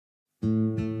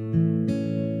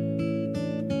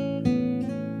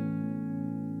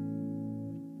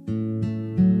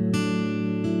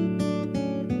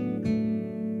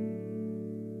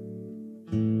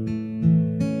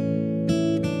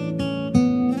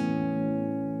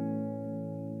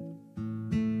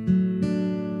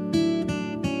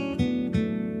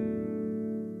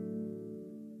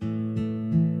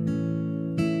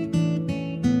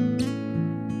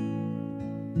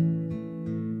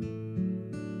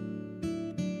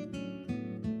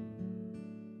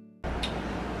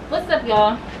What's up,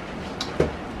 y'all?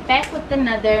 Back with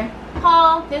another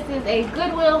haul. This is a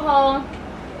Goodwill haul.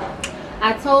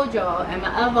 I told y'all in my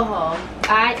other haul,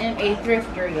 I am a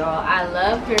thrifter, y'all. I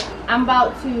love thrift. I'm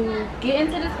about to get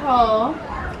into this haul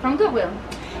from Goodwill.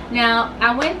 Now,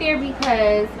 I went there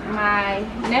because my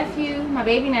nephew, my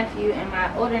baby nephew, and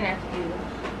my older nephew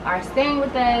are staying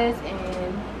with us,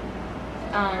 and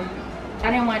I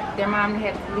didn't want their mom to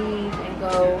have to leave and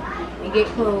go and get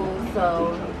clothes,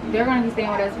 so they're going to be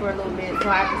staying with us for a little bit. So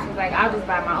I just was like, I'll just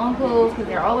buy my own clothes because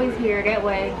they're always here. That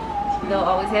way, they'll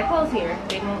always have clothes here.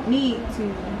 They won't need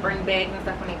to bring bags and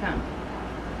stuff when they come.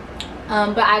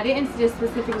 But I didn't just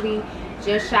specifically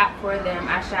just shop for them.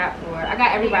 I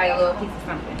got everybody a little piece of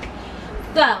something.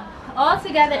 So, all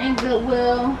together in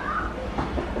Goodwill,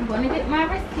 I'm going to get my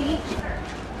receipt.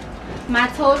 My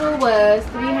total was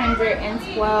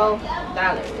 $312.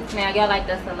 Now, y'all like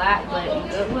that's a lot, but in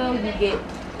Goodwill, you get,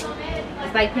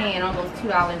 it's like paying almost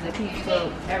 $2 a piece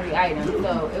for every item,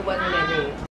 so it wasn't that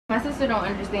big. My sister don't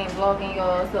understand vlogging,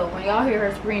 y'all, so when y'all hear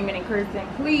her screaming and cursing,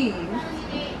 please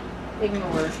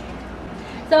ignore.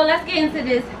 So let's get into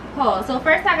this haul. So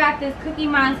first I got this Cookie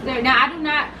Monster. Now, I do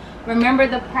not remember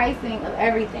the pricing of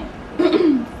everything.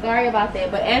 Sorry about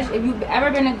that, but if you've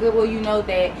ever been to Goodwill, you know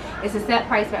that it's a set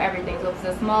price for everything. So if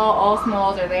it's a small, all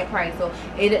smalls are that price. So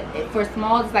for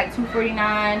smalls it's like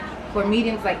 $2.49, for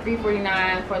mediums it's like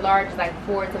 $3.49, for large it's like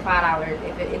 $4 to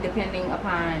 $5, depending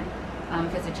upon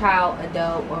if it's a child,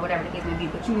 adult, or whatever the case may be.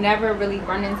 But you never really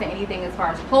run into anything as far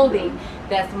as clothing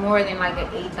that's more than like an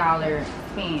 $8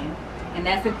 spend, and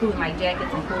that's including like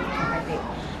jackets and clothes and stuff like that.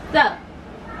 So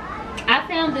I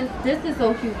found this is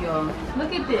so cute, y'all.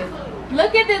 Look at this.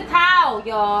 Look at this towel,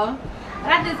 y'all. I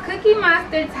got this Cookie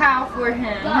Monster towel for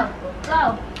him.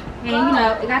 Go. And you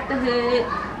know, it got the hood,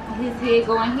 his head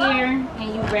going here,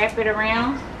 and you wrap it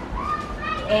around.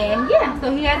 And yeah, so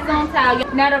he has his own towel.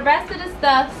 Now the rest of the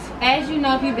stuff, as you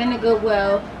know, if you've been to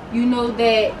Goodwill, you know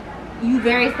that you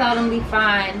very seldomly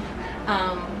find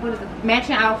what is it,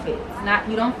 matching outfits.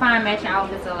 You don't find matching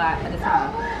outfits a lot at the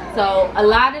time. So a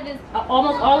lot of this,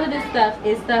 almost all of this stuff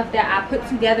is stuff that I put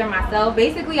together myself.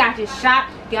 Basically, I just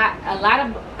shopped, got a lot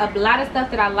of stuff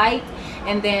that I liked,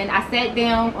 and then I sat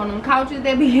down on them couches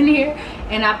that be in here,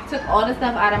 and I took all the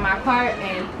stuff out of my cart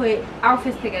and put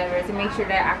outfits together to make sure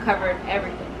that I covered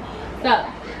everything. So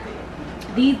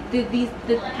these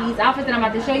outfits that I'm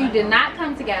about to show you did not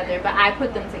come together, but I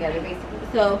put them together basically.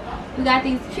 So we got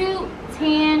these cute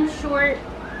tan short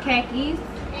khakis.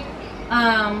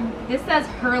 This says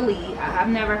Hurley. I've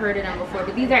never heard of them before,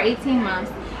 but these are 18 months,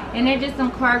 and they're just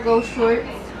some cargo shorts.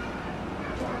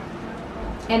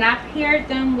 And I paired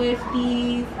them with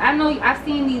these. I know I've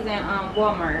seen these in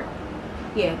Walmart.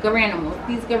 Yeah, Garanimals.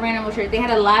 These Garanimals shirts. They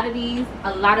had a lot of these,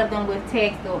 a lot of them with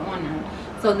tags still on them.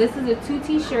 So this is a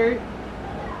 2T shirt,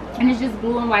 and it's just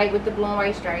blue and white with the blue and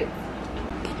white stripes.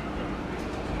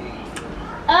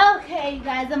 Okay, you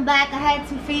guys, I'm back. I had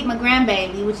to feed my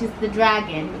grandbaby, which is the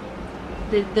dragon.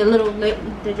 The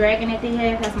dragon that they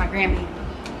have, that's my grandbaby.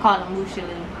 Call him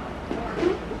Mushali.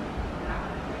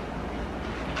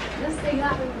 Let's say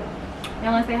hi.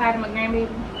 Y'all want to say hi to my grandbaby?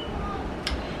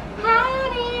 Hi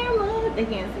there, Mom. They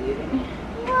can't see it.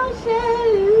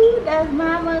 Mushali, that's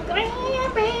my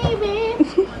grandbaby.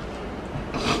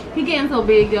 He getting so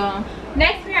big, y'all.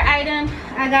 Next pair item,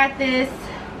 I got this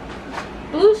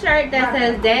blue shirt that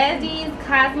says Daddy's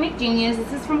Cosmic Genius.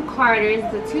 This is from Carter's.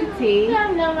 It's a 2T.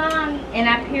 And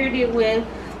I paired it with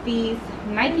these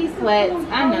Nike sweats.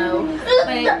 I know,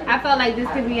 but I felt like this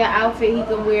could be an outfit he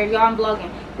could wear. Y'all, I'm vlogging.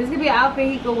 This could be an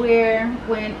outfit he could wear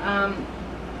when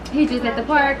he's just at the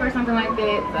park or something like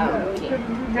that. So yeah,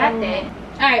 got that.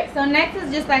 Alright, so next is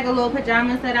just like a little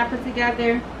pajamas that I put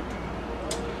together.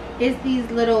 It's these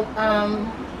little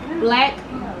black,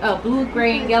 blue,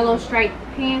 gray, and yellow striped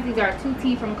pants. These are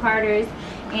 2T from Carter's,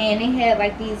 and they had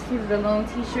like these Fruit of the Loom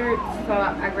t-shirts, so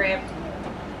I grabbed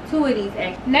 2 of these.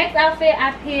 Next outfit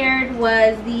I paired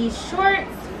was these shorts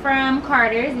from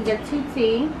Carter's. These are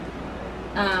 2T,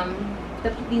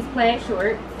 these plaid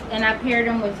shorts, and I paired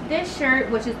them with this shirt,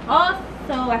 which is also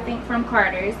I think from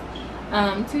Carter's,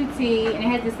 2T, and it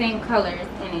has the same colors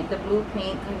in it, the blue,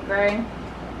 pink, and gray.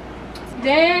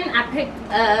 Then I picked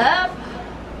up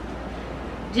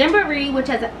Gymboree, which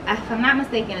has, if I'm not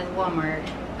mistaken, is Walmart.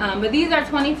 But these are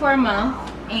 24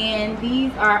 months, and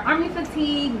these are army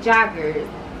fatigue joggers,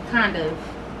 kind of.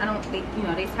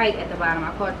 They tight at the bottom.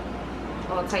 I call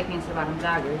all tight pants at the bottom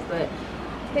joggers, but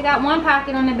they got one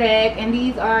pocket on the back, and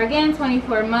these are again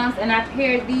 24 months. And I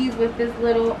paired these with this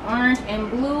little orange and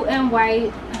blue and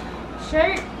white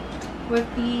shirt with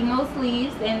the no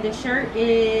sleeves, and the shirt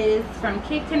is from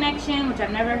Kid Connection, which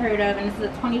I've never heard of, and this is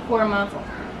a 24 month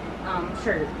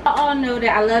shirt. I all know that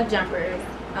I love jumpers,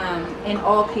 and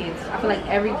all kids. I feel like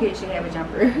every kid should have a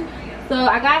jumper. So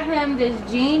I got him this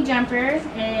jean jumper,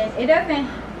 and it does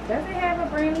it have a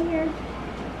brand in here?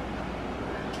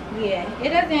 Yeah, it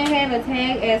doesn't have a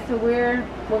tag as to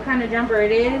what kind of jumper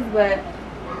it is, but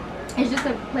it's just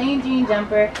a plain jean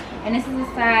jumper, and this is a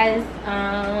size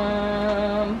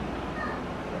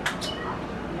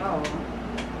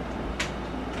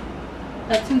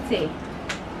a 2T.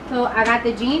 So I got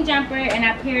the jean jumper and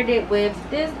I paired it with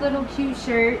this little cute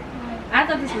shirt. I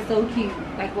thought this was so cute,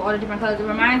 like with all the different colors. It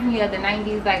reminds me of the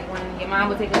 90s, like when your mom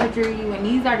would take a picture of you, and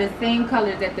these are the same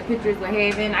colors that the pictures were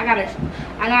having. I got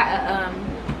a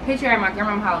picture at my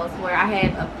grandma's house where I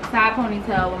had a side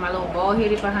ponytail with my little bald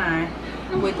headed behind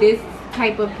with this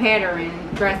type of pattern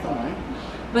dress on.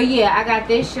 But yeah, I got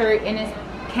this shirt, and it's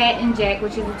Cat and Jack,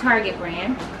 which is a Target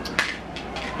brand.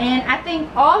 And I think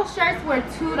all shirts were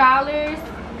 $2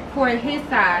 for his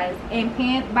size, and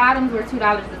pant bottoms were $2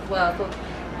 as well. So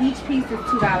each piece is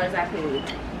 $2 I paid.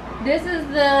 This is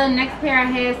the next pair I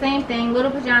had. Same thing,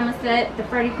 little pajama set, the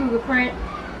Freddy Krueger print,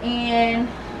 and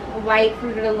a white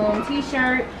Fruit of the Loom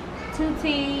t-shirt,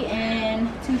 2T and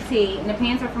 2T, and the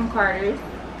pants are from Carter's.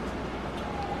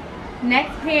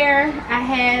 Next pair I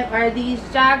have are these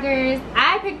joggers.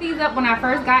 I picked these up when I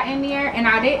first got in there, and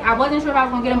I wasn't sure if I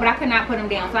was gonna get them, but I could not put them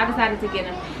down, so I decided to get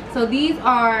them. So these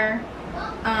are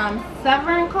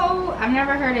Severn coat. I've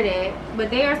never heard of that, but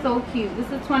they are so cute.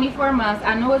 This is 24 months.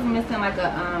 I know it's missing like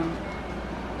a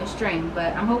string,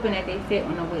 but I'm hoping that they fit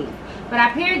on the waist. But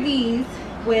I paired these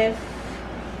with,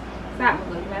 stop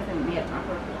me, messing me up, my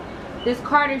purple. This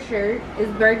Carter shirt is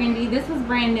burgundy. This was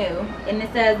brand new, and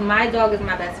it says my dog is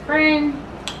my best friend,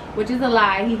 which is a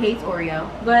lie. He hates Oreo,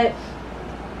 but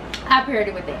I paired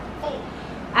it with that.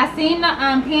 I seen the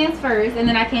pants first, and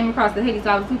then I came across the hoodie, so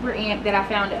I was super amped that I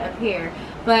found a pair.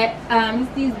 But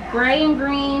it's these gray and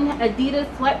green Adidas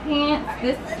sweatpants.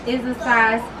 This is a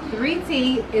size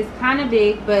 3T. It's kind of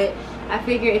big, but I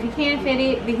figured if he can't fit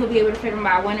it, then he'll be able to fit them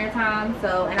by winter time.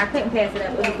 So, and I couldn't pass it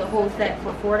up. It was the whole set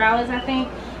for $4, I think.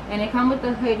 And it comes with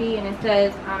the hoodie, and it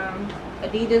says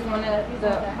Adidas on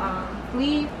the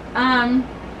sleeve.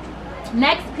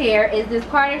 Next pair is this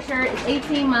Carter shirt. It's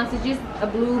 18 months. It's just a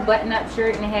blue button-up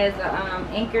shirt, and it has a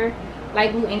anchor,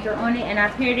 light blue anchor on it. And I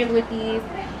paired it with these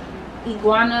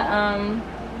iguana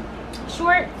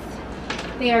shorts.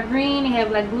 They are green. They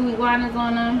have like blue iguanas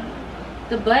on them.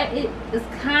 The butt is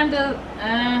kind of,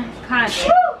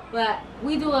 but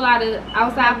we do a lot of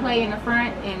outside play in the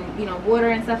front, and you know,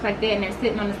 water and stuff like that, and they're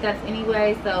sitting on the steps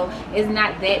anyway, so it's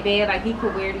not that bad. Like, he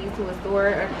could wear these to a store,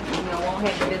 or you know, won't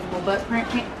have the visible butt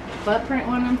print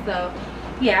on them. So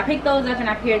yeah, I picked those up and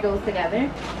I paired those together.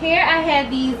 Here I had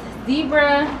these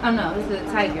zebra, oh no, this is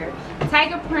a tiger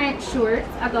print shorts.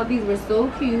 I thought these were so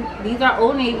cute. These are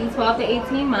Old Navy, 12 to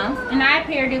 18 months, and I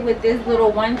paired it with this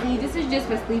little onesie. This is just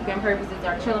for sleeping purposes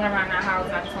or chilling around our house,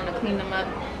 and I just want to clean them up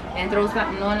and throw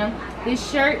something on them.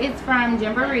 This shirt is from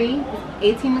Gymboree.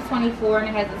 It's 18 to 24, and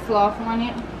it has a sloth on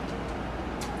it.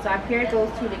 So I paired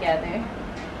those two together.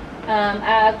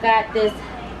 I got this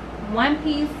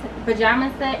one-piece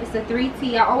pajama set. It's a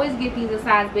 3T. I always get these a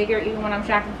size bigger, even when I'm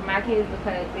shopping for my kids,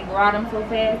 because they grow out them so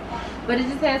fast. But it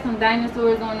just has some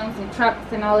dinosaurs on them, some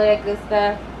trucks and all that good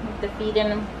stuff with the feet in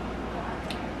them.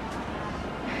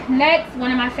 Next,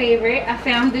 one of my favorite, I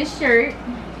found this shirt,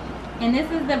 and this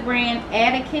is the brand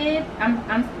Add-A-Kid.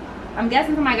 I'm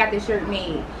guessing somebody got this shirt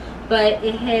made, but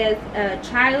it has a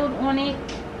child on it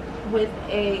with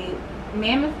a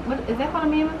mammoth. What is that called, a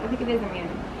mammoth? I think it is a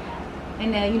mammoth.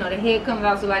 And then, you know, the head comes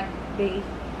out, so like they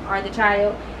are the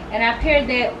child. And I paired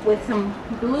that with some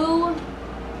blue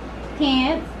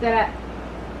pants that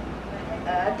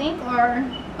I think are,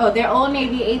 oh, they're Old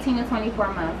Navy, 18 to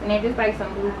 24 months, and they're just like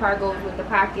some blue cargos with the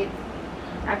pockets.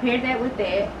 I paired that with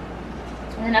that.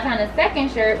 And then I found a second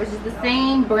shirt, which is the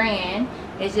same brand.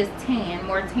 It's just tan,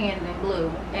 more tan than blue.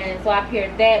 And so I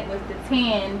paired that with the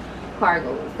tan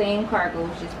cargos, same cargos,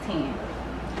 just tan.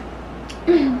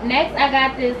 Next, I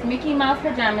got this Mickey Mouse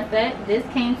pajama set. This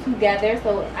came together,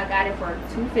 so I got it for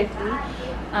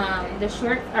 $2.50. The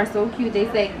shorts are so cute. They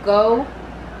say go,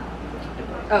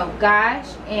 oh gosh,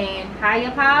 and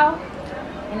hiya pow,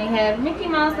 and they have Mickey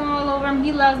Mouse all over them.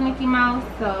 He loves Mickey Mouse,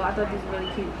 so I thought this was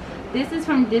really cute. This is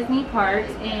from Disney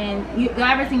Parks, and y'all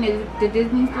ever seen the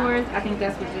Disney stores? I think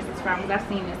that's where this is from, because I've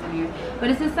seen this in here. But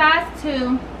it's a size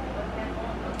 2,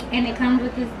 and it comes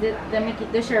with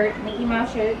the shirt, Mickey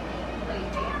Mouse shirt.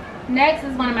 Next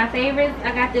is one of my favorites.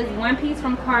 I got this one piece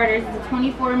from Carter's. It's a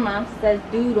 24 months. It says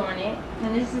dude on it,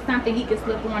 and this is something he can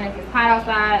slip on if it's hot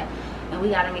outside and we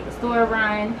gotta make a store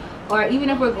run, or even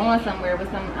if we're going somewhere with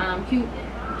some cute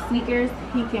sneakers,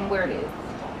 he can wear this.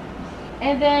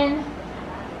 And then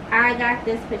I got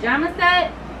this pajama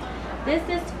set. This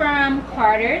is from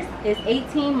Carter's. It's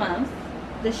 18 months.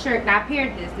 The shirt, I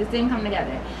paired this didn't come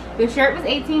together. The shirt was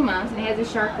 18 months and it has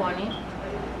a shark on it.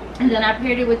 And then I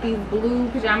paired it with these blue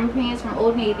pajama pants from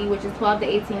Old Navy, which is 12 to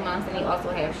 18 months, and they also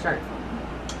have sharks on them.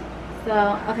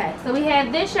 So, okay, so we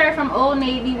have this shirt from Old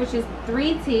Navy, which is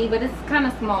 3T, but it's kind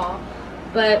of small.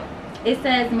 But it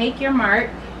says, make your mark.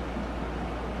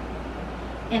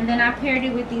 And then I paired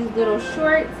it with these little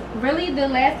shorts. Really, the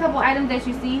last couple items that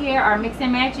you see here are mix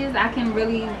and matches. I can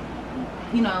really,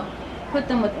 you know, put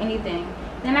them with anything.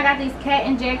 Then I got these Cat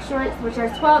and Jack shorts, which are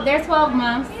 12. They're 12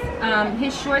 months.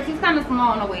 His shorts, he's kind of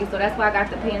small on the waist, so that's why I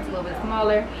got the pants a little bit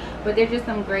smaller. But they're just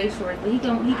some gray shorts. But he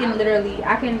can literally,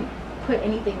 I can put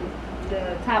anything,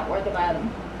 the top or the bottom.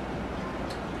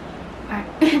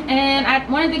 Alright. And I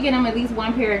wanted to get him at least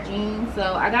one pair of jeans,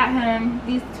 so I got him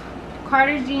these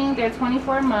Carter's jeans. They're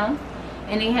 24 months,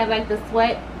 and they have like the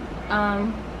sweat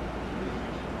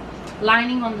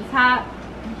lining on the top.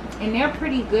 And they're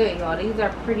pretty good, y'all. These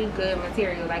are pretty good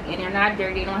material. Like, and they're not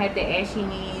dirty. They don't have the ashy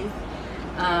knees.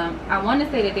 I want to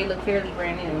say that they look fairly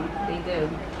brand new. They do.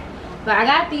 But I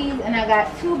got these, and I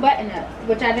got two button-ups,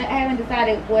 which I haven't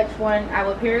decided which one I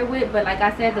would pair it with. But like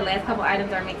I said, the last couple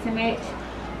items are mix and match.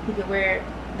 You can wear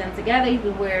them together. You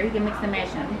can mix and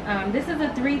match them. This is a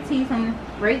 3T from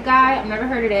Great Guy. I've never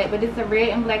heard of that, but it's a red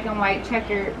and black and white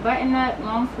checkered button-up,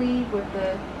 long sleeve with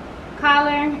the collar.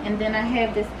 And then I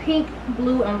have this pink,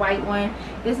 blue, and white one.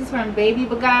 This is from Baby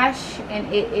Bagash,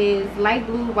 and it is light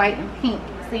blue, white, and pink.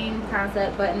 Same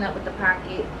concept, button up with the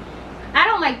pocket. I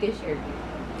don't like this shirt.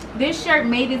 This shirt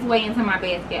made its way into my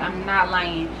basket. I'm not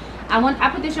lying. I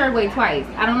put this shirt away twice.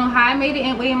 I don't know how I made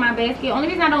it way in my basket. Only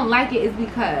reason I don't like it is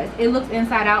because it looks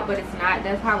inside out, but it's not.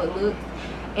 That's how it looks.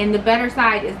 And the better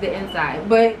side is the inside.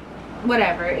 But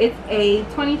whatever. It's a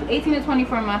 18 to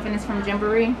 24 month, and it's from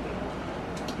Gymboree.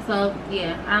 So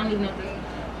yeah, I don't even know if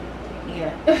this,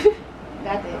 yeah.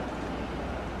 Got that.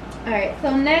 Alright,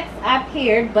 so next I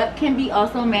paired, but can be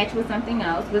also matched with something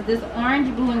else, was this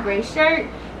orange, blue, and gray shirt.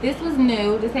 This was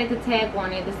new. This had the tag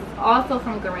on it. This is also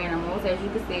from Garanimals. As you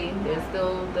can see, there's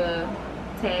still the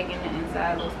tag in the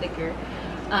inside, little sticker.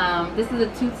 This is a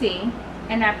 2T,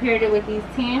 and I paired it with these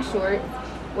tan shorts,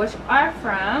 which are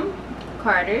from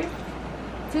Carter's.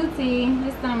 2T,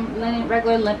 just some linen,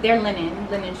 regular, they're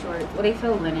linen shorts. Well, they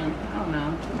feel linen. I don't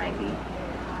know. It might be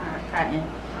cotton.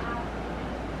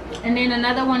 And then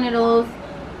another one of those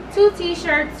 2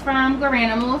 t-shirts from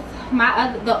Garanimals.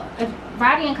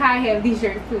 Roddy and Kai have these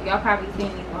shirts too. Y'all probably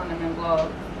seen these on them in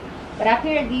vlogs. But I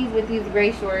paired these with these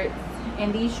gray shorts.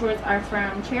 And these shorts are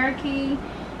from Cherokee.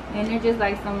 And they're just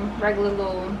like some regular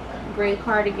little gray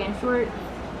cardigan shorts.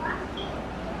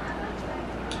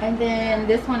 And then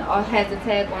this one has a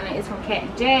tag on it. It's from Cat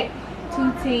and Jack.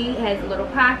 2T, has a little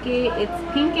pocket.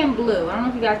 It's pink and blue. I don't know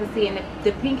if you guys can see. And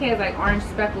the pink has like orange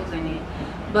speckles in it.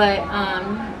 But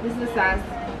this is a size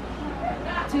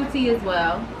 2T as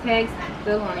well. Tag's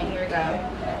still on it. Here we go.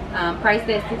 Priced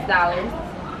at $6.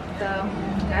 So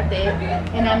got that.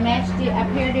 And I matched it. I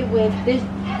paired it with this,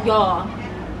 y'all.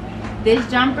 This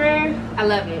jumper, I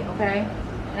love it. Okay.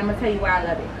 And I'm gonna tell you why I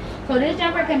love it. So this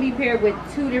jumper can be paired with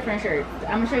 2 different shirts.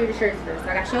 I'm gonna show you the shirts first.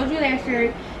 Like I showed you that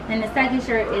shirt, and the second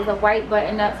shirt is a white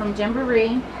button-up from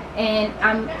Gymboree. And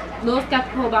I'm a little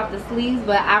skeptical about the sleeves,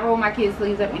 but I roll my kids'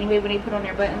 sleeves up anyway when they put on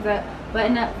their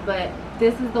button-up. But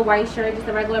this is the white shirt, just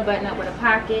a regular button-up with a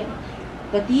pocket.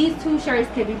 But these 2 shirts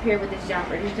can be paired with this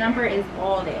jumper. This jumper is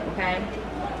all that, okay?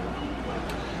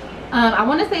 I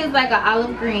want to say it's like an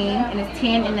olive green, and it's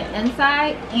tan in the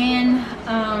inside, and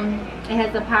it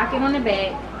has a pocket on the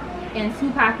back and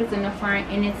 2 pockets in the front,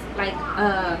 and it's like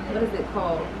what is it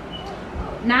called?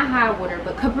 Not high water,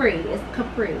 but capri. It's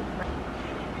capri.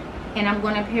 And I'm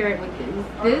going to pair it with this.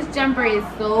 This jumper is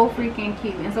so freaking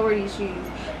cute, and so are these shoes.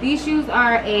 These shoes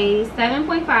are a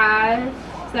 7.5,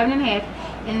 7.5,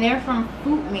 and they're from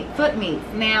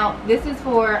Footmates. Now, this is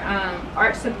for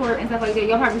arch support and stuff like that.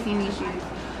 Y'all probably seen these shoes.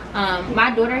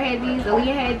 My daughter had these.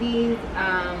 Aaliyah had these.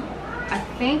 I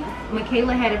think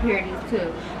Michaela had a pair of these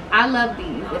too. I love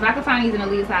these. If I could find these in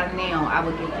Aaliyah's size now, I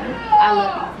would get them. I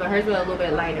love these, but hers are a little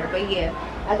bit lighter. But yeah,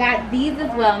 I got these as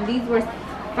well, and these were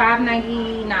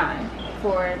 $5.99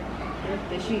 for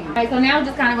the shoes. Alright, so now I'm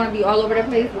just kind of going to be all over the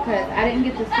place because I didn't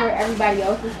get to sort everybody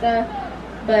else's stuff.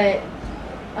 But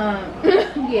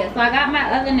yeah, so I got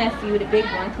my other nephew, the big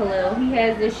one, Khalil. He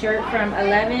has this shirt from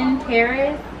 11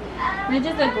 Paris. And it's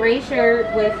just a gray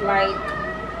shirt with like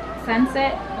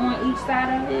sunset on each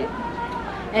side of it.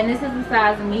 And this is a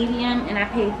size medium, and I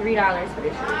paid $3 for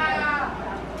this shirt.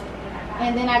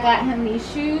 And then I got him these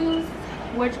shoes.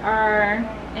 which are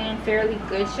in fairly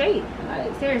good shape.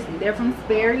 Like seriously, they're from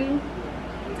Sperry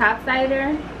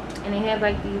Topsider, and they have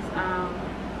like these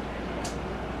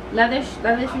leather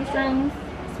shoestrings,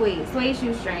 suede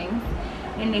shoestrings,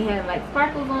 and they have like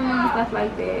sparkles on them and stuff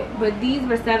like that. But these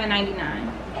were $7.99,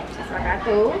 so I got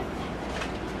those.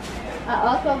 I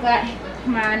also got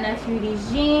my nephew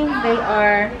these jeans. They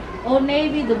are Old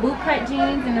Navy, the boot cut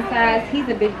jeans, in the size, he's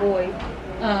a big boy.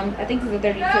 I think he's a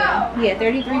 32. Yeah,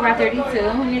 33 by 32.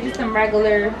 And they're just some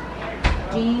regular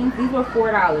jeans. These were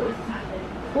 $4.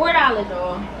 $4,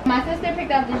 y'all. My sister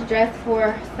picked out this dress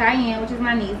for Cyan, which is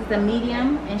my niece. It's a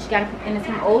medium, and she got it, and it's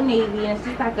from Old Navy, and it's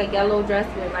just like a yellow dress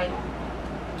with like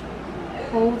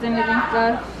holes in it and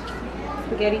stuff.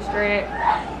 Spaghetti strap,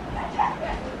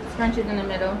 scrunches in the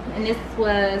middle, and this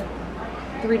was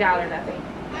 $3, I think.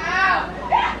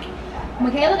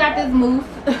 Michaela got this mousse.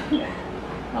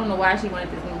 I don't know why she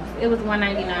wanted this mousse. It was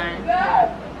 $1.99,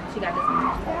 but she got this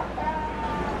mousse.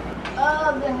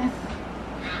 Oh goodness.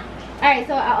 Alright,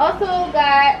 so I also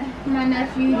got my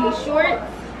nephew these shorts.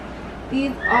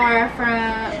 These are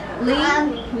from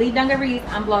Lee Dungarees.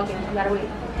 I'm vlogging, you gotta wait.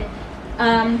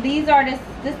 These are this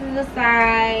is a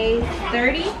size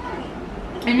 30,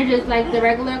 and they're just like the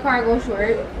regular cargo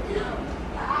short.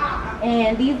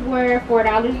 And these were $4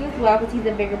 as well, because he's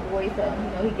a bigger boy, so you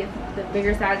know he gets the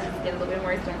bigger sizes get a little bit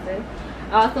more expensive.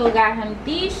 I also got him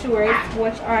these shorts,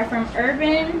 which are from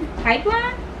Urban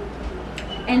Pipeline,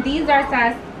 and these are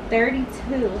size 32,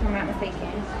 if I'm not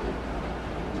mistaken.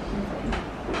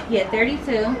 Yeah,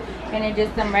 32, and they're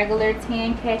just some regular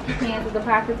tan khaki pants with the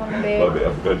pockets on the back.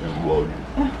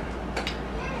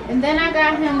 And then I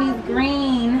got him these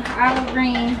green, olive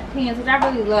green pants, which I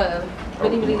really love.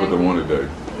 Really like.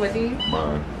 What these?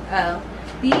 Mine. Oh,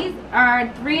 these are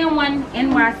 3-in-1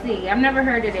 NYC. I've never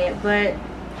heard of that, but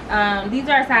these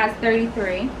are size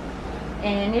 33,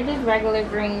 and they're just regular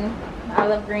green,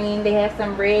 olive green. They have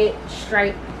some red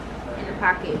stripe in the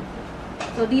pocket.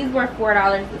 So these were $4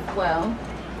 as well.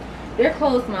 Their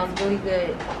clothes smells really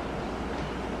good.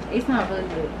 They smell really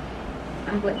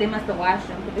good. They must have washed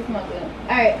them, but they smell good.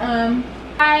 All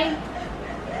right,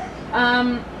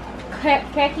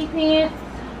 khaki pants.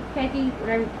 Khaki,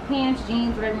 whatever, pants,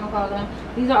 jeans, whatever you want to call them.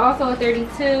 These are also a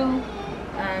 32.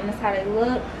 That's how they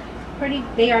look.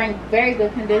 They are in very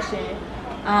good condition.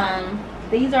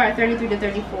 These are a 33 to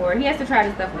 34. He has to try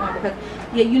this stuff on because,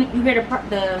 yeah, you hear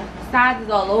the sizes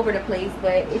all over the place,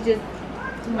 but it just,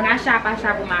 when I shop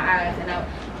with my eyes, and I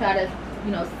try to,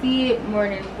 you know, see it more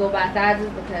than go by sizes,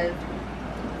 because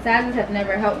sizes have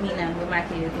never helped me none with my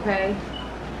kids, okay?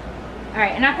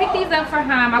 Alright, and I picked these up for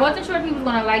him. I wasn't sure if he was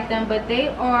going to like them, but they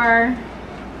are,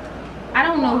 I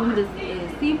don't know who this is,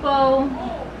 Sipo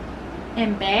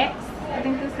and Bax, I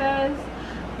think this says.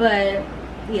 But,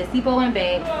 yeah, Sipo and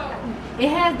Bax.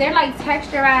 They're like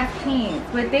texturized pants,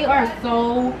 but they are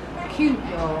so cute,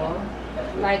 y'all.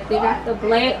 Like, they got the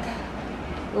black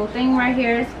little thing right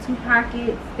here. It's 2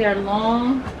 pockets. They're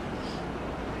long.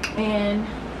 And,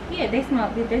 yeah, these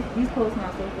clothes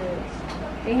smell so good.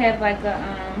 They have like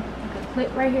a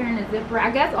clip right here in the zipper.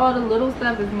 I guess all the little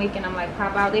stuff is making them like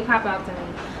pop out. They pop out to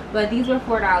me. But these were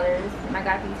 $4, and I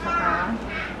got these for him.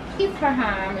 These for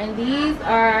him, and these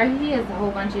are, he has a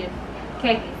whole bunch of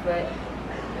khakis, but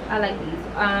I like these.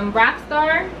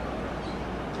 Rockstar,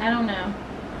 I don't know,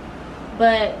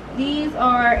 but these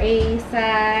are a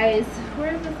size,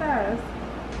 where's the size?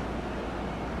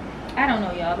 I don't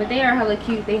know, y'all, but they are hella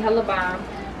cute. They hella bomb.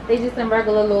 They just some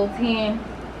regular little tan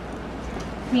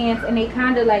pants, and they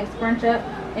kind of like scrunch up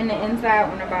in the inside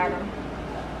on the bottom.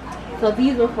 So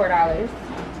these were $4.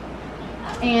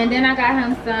 And then I got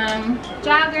him some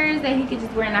joggers that he could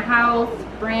just wear in the house.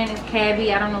 Brand is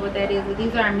Cabby. I don't know what that is, but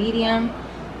these are medium,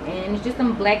 and it's just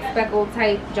some black speckled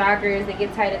type joggers that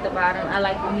get tight at the bottom. I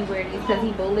like when he wears these because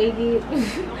he bow-legged.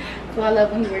 So I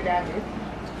love when he wears joggers.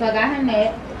 So I got him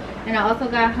that. And I also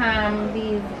got him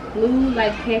these blue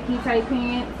like khaki type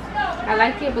pants. I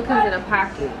like it because of the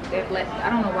pocket. They're black. I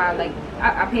don't know why. Like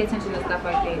I pay attention to stuff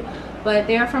like that. But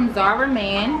they're from Zara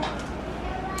Man,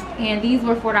 and these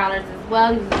were $4 as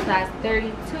well. These are size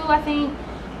 32, I think.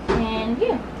 And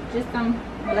yeah, just some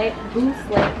black boot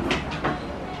slacks.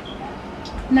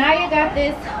 Naya got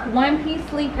this one-piece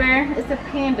sleeper. It's a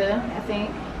panda, I think.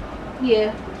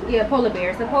 Yeah, polar bear.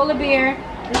 It's a polar bear.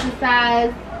 It's a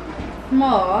size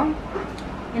small,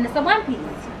 and it's a one-piece.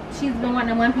 She's been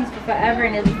wanting a one-piece for forever,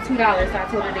 and it was $2, so I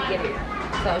told her to get it.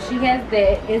 So she has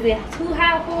that. Is it too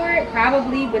hot for it?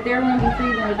 Probably, but they're going to be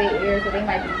freezing with their air, so they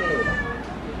might be good.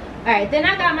 Alright, then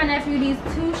I got my nephew these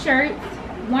 2 shirts.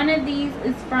 One of these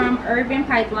is from Urban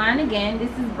Pipeline. Again,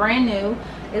 this is brand new.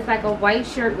 It's like a white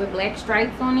shirt with black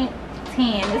stripes on it.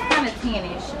 tan. It's kind of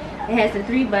tannish. It has the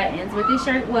 3 buttons, but this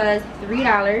shirt was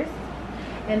 $3.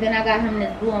 And then I got him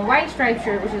this blue and white striped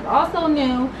shirt, which is also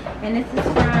new. And this is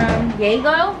from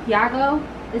Yago.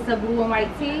 It's a blue and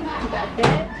white tee. You got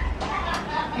that.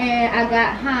 And I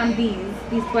got him these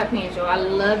sweatpants, y'all. I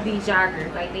love these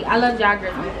joggers. Like I love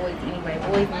joggers on boys anyway.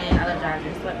 Boys, men, I love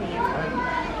joggers.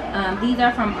 Sweatpants. These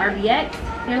are from RBX.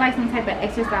 They're like some type of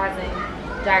exercising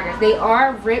joggers. They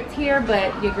are ripped here,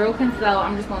 but your girl can sew.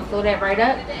 I'm just gonna sew that right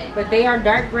up. But they are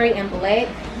dark gray and black,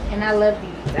 and I love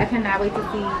these. I cannot wait to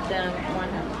see them on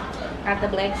him. Got the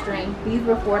black string. These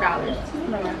were $4.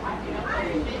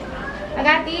 I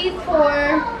got these for,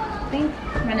 I think,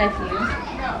 my nephew.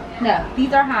 No,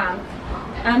 these are Hans.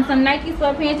 Some Nike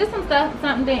sweatpants, just some stuff,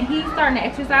 something that he's starting to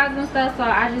exercise and stuff. So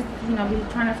I just, you know, be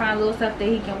trying to find little stuff that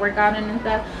he can work out in and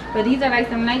stuff. But these are like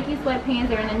some Nike sweatpants.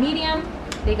 They're in the medium.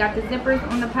 They got the zippers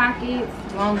on the pockets,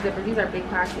 long zippers. These are big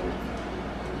pockets.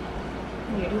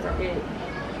 Yeah, these are big.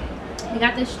 They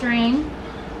got the string.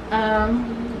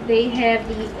 They have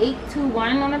the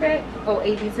 821 on the back. Oh,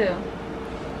 82.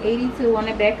 82 on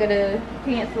the back of the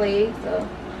pants leg. So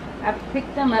I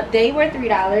picked them up. They were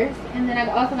 $3. And then I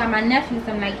also got my nephew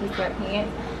some Nike sweatpants,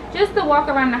 just to walk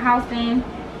around the house in.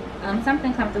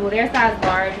 Something comfortable. They're size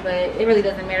large, but it really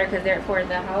doesn't matter because they're for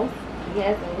the house. He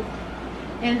has those.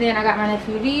 And then I got my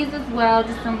nephew these as well,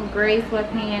 just some gray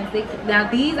sweatpants. Now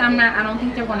these I don't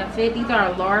think they're gonna fit. These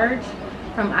are large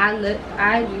from I Live.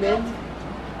 I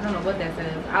don't know what that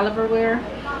says, Oliver Wear,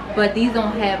 but these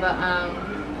don't have a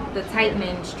the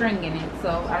tightening string in it,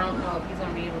 so I don't know if he's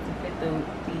gonna be able to fit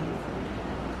these.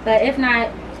 But if not,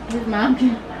 his mom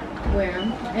can wear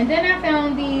them. And then I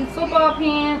found these football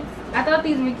pants. I thought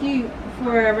these were cute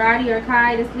for Roddy or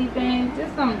Kai to sleep in.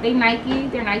 Just they're Nike.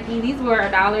 These were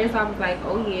 $1, so I was like,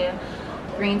 oh yeah.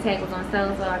 Green tag was on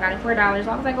sale, so I got it for $1.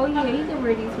 So I was like, oh yeah, you can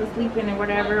wear these for sleeping and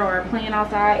whatever, or playing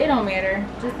outside. It don't matter.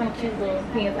 Just some cute little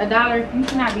pants. $1, you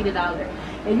cannot beat $1.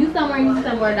 If you somewhere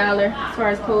 $1 as far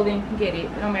as clothing, get it.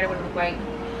 It don't matter what it looks like.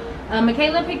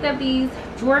 Michaela picked up these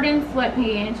Jordan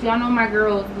sweatpants. Y'all know my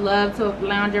girls love to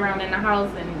lounge around in the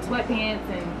house in sweatpants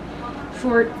and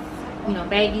shorts, you know,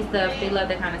 baggy stuff. They love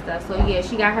that kind of stuff. So yeah,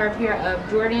 she got her a pair of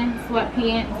Jordan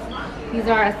sweatpants. These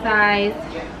are a size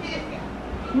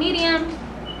medium,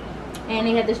 and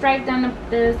they had the stripe down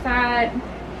the side.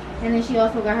 And then she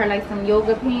also got her like some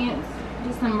yoga pants,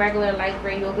 just some regular light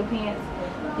gray yoga pants.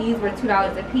 These were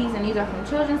 $2 a piece, and these are from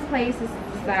Children's Place. This is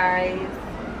the size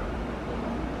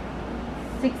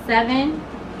 6'7",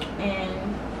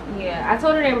 and yeah, I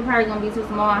told her they were probably gonna be too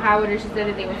small. However, she said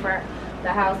that they were for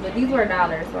the house, but these were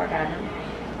 $1, so I got them.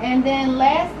 And then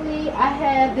lastly, I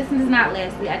have, this is not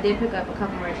lastly, I did pick up a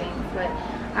couple more things, but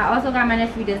I also got my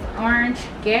nephew this orange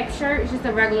Gap shirt. It's just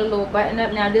a regular little button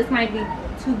up. Now this might be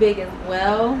too big as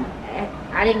well.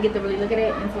 I didn't get to really look at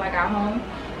it until I got home,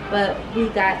 but we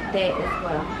got that as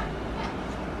well.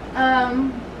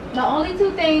 The only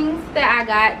two things that I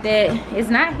got that is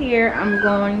not here, I'm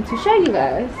going to show you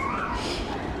guys.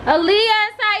 Aaliyah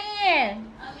and Cyan.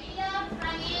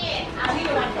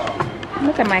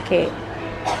 Look at my cat.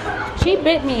 She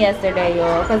bit me yesterday,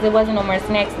 y'all, because there wasn't no more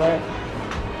snacks left.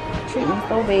 Treat me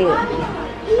so bad.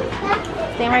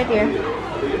 Stand right there.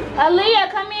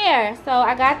 Aaliyah, come here. So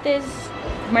I got this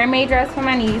mermaid dress for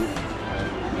my niece.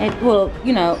 Well,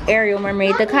 you know, Ariel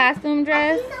mermaid. The costume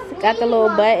dress got the little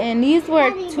button. These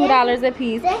were $2 a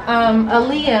piece.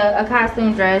 Aaliyah, a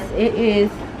costume dress. It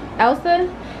is Elsa.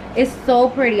 It's so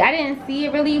pretty. I didn't see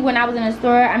it really when I was in the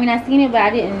store. I mean, I seen it, but I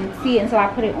didn't see it until I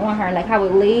put it on her. Like how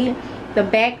it laid. The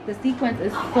back, the sequence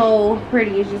is so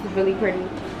pretty. It's just really pretty.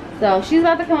 So she's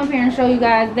about to come up here and show you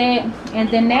guys that. And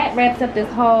then that wraps up this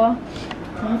haul.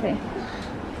 Let me see.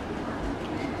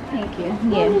 Thank you.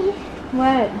 Yeah.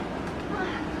 What?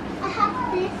 I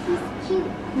have this. It's cute.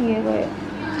 Yeah, go ahead.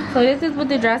 So this is what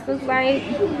the dress looks like.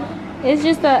 It's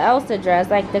just a Elsa dress,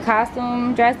 like the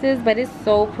costume dresses, but it's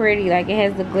so pretty. Like it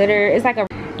has the glitter. It's like a,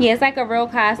 yeah, it's like a real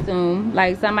costume.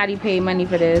 Like somebody paid money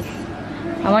for this.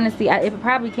 I want to see. It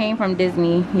probably came from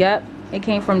Disney. Yep, it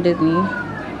came from Disney.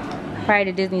 Probably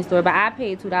the Disney store, but I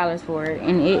paid $2 for it,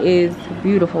 and it is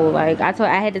beautiful. Like I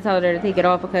had to tell her to take it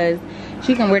off because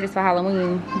she can wear this for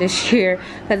Halloween this year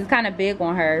because it's kind of big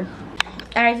on her.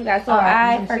 All right, you guys. So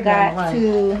I forgot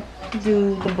to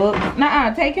do the book.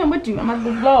 Nuh-uh, take him with you. I'm gonna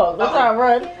do vlog. Let's all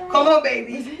run. Come on,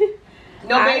 babies.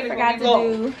 No, baby. I forgot to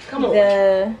do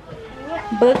the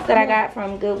books that I got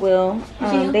from Goodwill.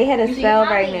 They had a sale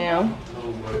right now.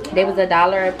 They was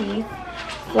 $1 a piece.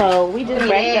 So we just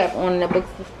racked up on the books.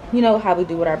 You know how we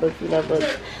do with our books. We love books.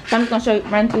 So I'm just gonna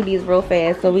run through these real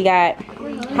fast. So we got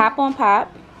Hop on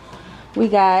Pop. We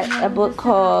got a book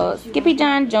called Skippy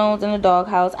John Jones and the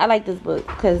Doghouse. I like this book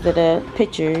because of the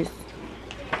pictures.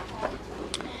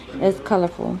 It's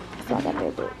colorful, so I got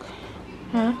that book.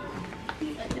 Huh?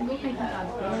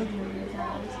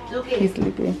 He's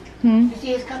sleepy. You see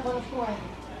his cup on the floor?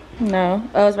 No.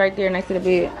 Oh, it's right there next to the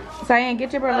bed. Cyan,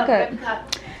 get your brother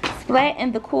cup. Splat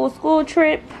and the Cool School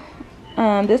Trip.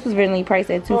 This was originally priced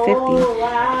at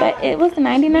 $2.50, but it was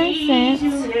 99 cents.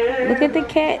 Look at the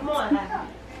cat.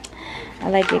 I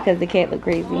like it because the cat look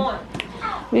crazy.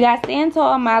 We got Stand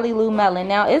Tall, Molly Lou Mellon.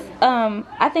 Now it's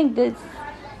I think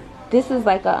this is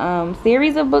like a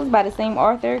series of books by the same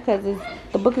author, because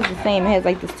the book is the same. It has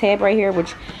like this tab right here,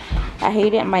 which I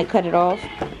hate it. I might cut it off.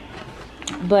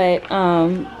 But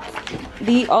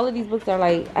all of these books are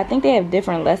like, I think they have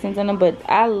different lessons in them, but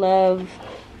I love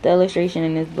the illustration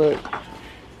in this book.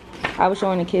 I was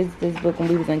showing the kids this book when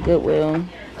we was in Goodwill.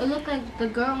 It looked like the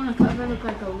girl on the cover looked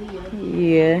like Aaliyah.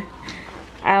 Yeah.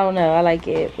 I don't know. I like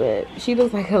it, but she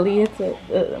looks like Aaliyah to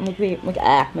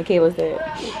Michaela said.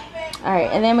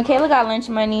 Alright, and then Michaela got lunch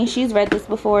money. She's read this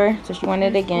before, so she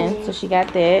wanted it again. So she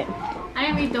got that. I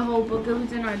didn't read the whole book. It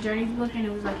was in our Journeys book, and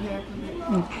it was like half of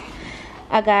it.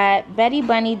 I got Betty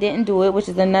Bunny Didn't Do It, which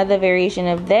is another variation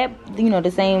of that,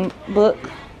 the same book.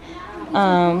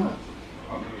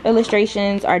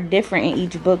 Illustrations are different in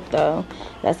each book though.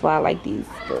 That's why I like these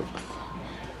books.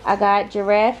 I got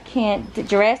Giraffes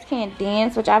Can't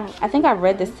Dance, which I think I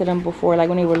read this to them before, like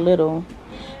when they were little.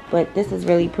 But this is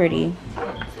really pretty.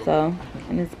 So,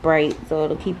 and it's bright, so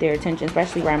it'll keep their attention,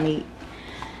 especially where I meet.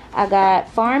 I got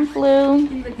Farm Flu,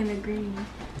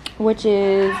 which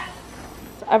is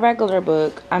a regular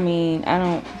book. I mean,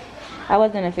 I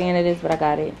wasn't a fan of this, but I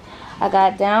got it. I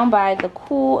got Down by the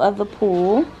Cool of the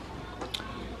Pool.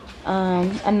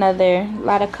 Another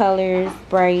lot of colors,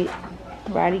 bright,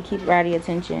 keep Roddy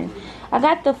attention. I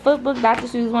got the Foot book. Dr.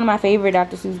 Seuss, one of my favorite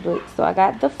Dr. Seuss books. So I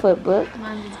got the Foot book.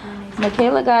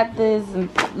 Michaela got this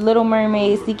Little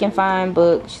Mermaid Seek and Find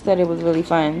book. She said it was really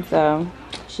fun, so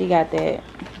she got that.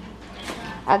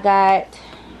 I got,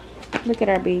 look at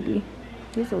our baby.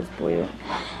 He's so spoiled.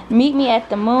 Meet Me at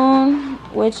the Moon,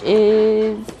 which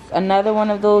is another one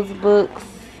of those books,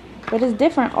 but it's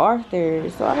different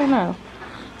authors, so I don't know.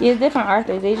 Yeah, it's different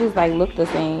authors. They just like look the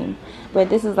same. But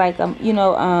this is like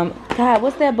God,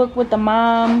 what's that book with the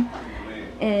mom?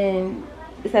 And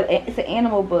it's an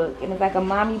animal book, and it's like a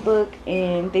mommy book,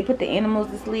 and they put the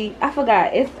animals to sleep. I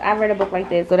forgot. I read a book like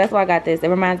this, so that's why I got this. It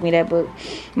reminds me of that book.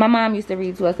 My mom used to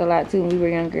read to us a lot too when we were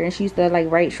younger, and she used to like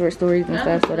write short stories and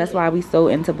stuff. So that's why we so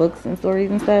into books and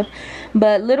stories and stuff.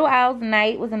 But Little Owl's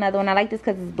Night was another one. I like this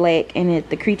because it's black and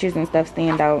the creatures and stuff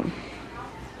stand out.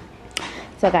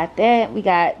 So I got that. We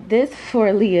got this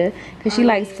for Leah because she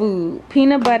likes food.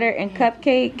 Peanut butter and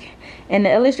cupcake. And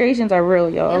the illustrations are real,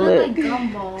 y'all. Look. Like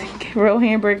gumballs. Real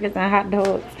hamburgers and hot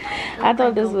dogs. I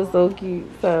thought this was so cute.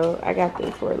 So I got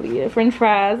this for Leah. French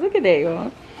fries. Look at that,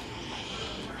 y'all.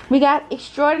 We got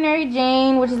Extraordinary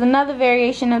Jane, which is another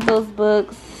variation of those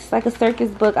books. It's like a circus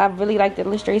book. I really like the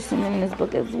illustration in this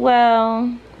book as well.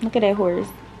 Look at that horse.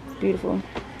 It's beautiful.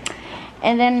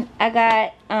 And then I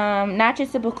got Not Your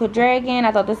Typical Dragon.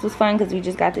 I thought this was fun because we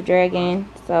just got the dragon.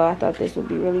 So I thought this would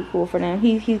be really cool for them.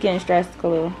 He's getting stressed,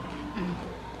 Khalil.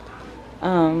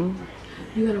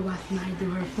 You gotta watch Maya do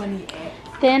her funny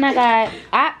act. Then I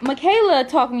got Michaela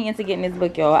talked me into getting this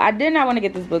book, y'all. I did not want to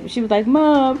get this book, but she was like,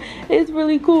 Mom, it's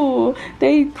really cool.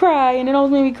 They cry and it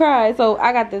always made me cry. So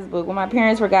I got this book when my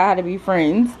parents forgot how to be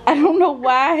friends. I don't know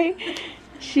why.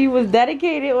 She was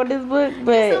dedicated on this book,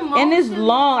 but and it's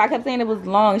long. I kept saying it was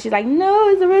long. She's like, no,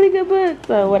 it's a really good book.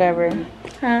 So whatever.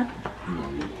 Huh?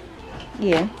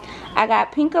 Yeah. I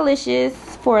got Pinkalicious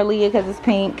for Leah because it's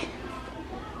pink.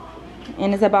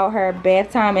 And it's about her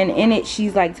bath time, and in it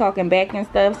she's like talking back and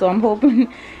stuff. So I'm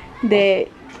hoping that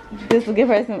this will give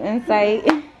her some insight.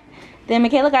 Then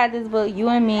Michaela got this book, You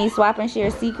and Me, Swap and Share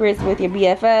Secrets with Your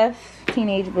BFF.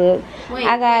 Teenage book. Wait.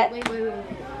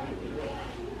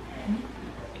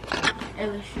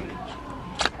 Illustration.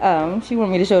 She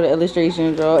want me to show the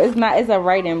illustrations, y'all. It's a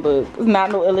writing book. It's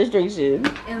not no illustration.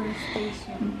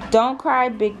 Illustration. Don't Cry,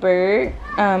 Big Bird.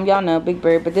 Y'all know Big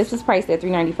Bird, but this was priced at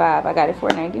 $3.95. I got it for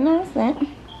 99 cents.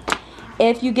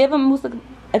 If you give a moose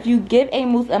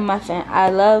a muffin, I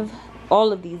love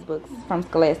all of these books from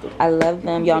Scholastic. I love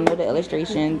them. Y'all know the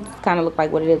illustrations kind of look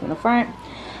like what it is in the front.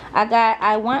 I got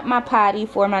I Want My Potty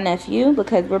for my nephew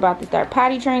because we're about to start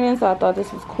potty training, so I thought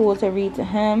this was cool to read to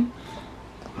him.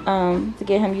 To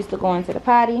get him used to going to the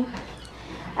potty.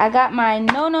 I got my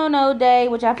No Day,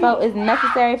 which I felt is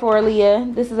necessary for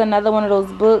Aaliyah. This is another one of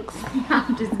those books,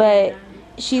 but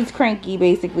she's cranky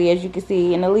basically, as you can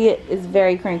see, and Aaliyah is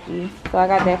very cranky, so I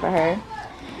got that for her.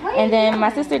 And then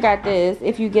my sister got this,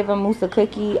 If You Give a Moose a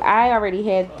Cookie. I already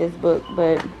had this book,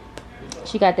 but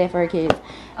she got that for her kids.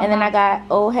 And then I got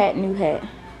Old Hat, New Hat.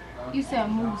 You said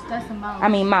moose, that's a mouse. I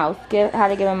mean mouse. How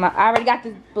to give a mouse. I already got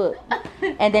this book.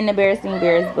 And then the Embarrassing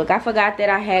Bears book. I forgot that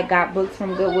I had got books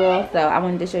from Goodwill, so I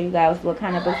wanted to show you guys what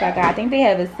kind of books I got. I think they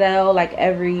have a sale like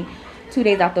every 2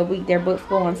 days out the week. Their books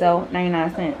go on sale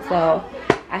 99 cents. So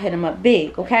I hit them up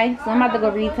big, okay? So I'm about to go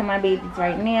read to my babies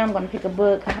right now. I'm gonna pick a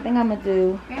book. I think I'm gonna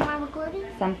do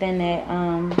something that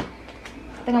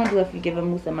I think I'm gonna do If You Give a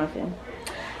Moose a Muffin.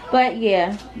 But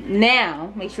yeah,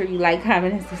 now make sure you like,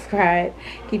 comment, and subscribe.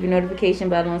 Keep your notification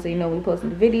bell on so you know we posting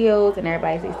the videos, and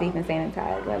everybody stay safe and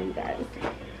sanitized. Love you guys.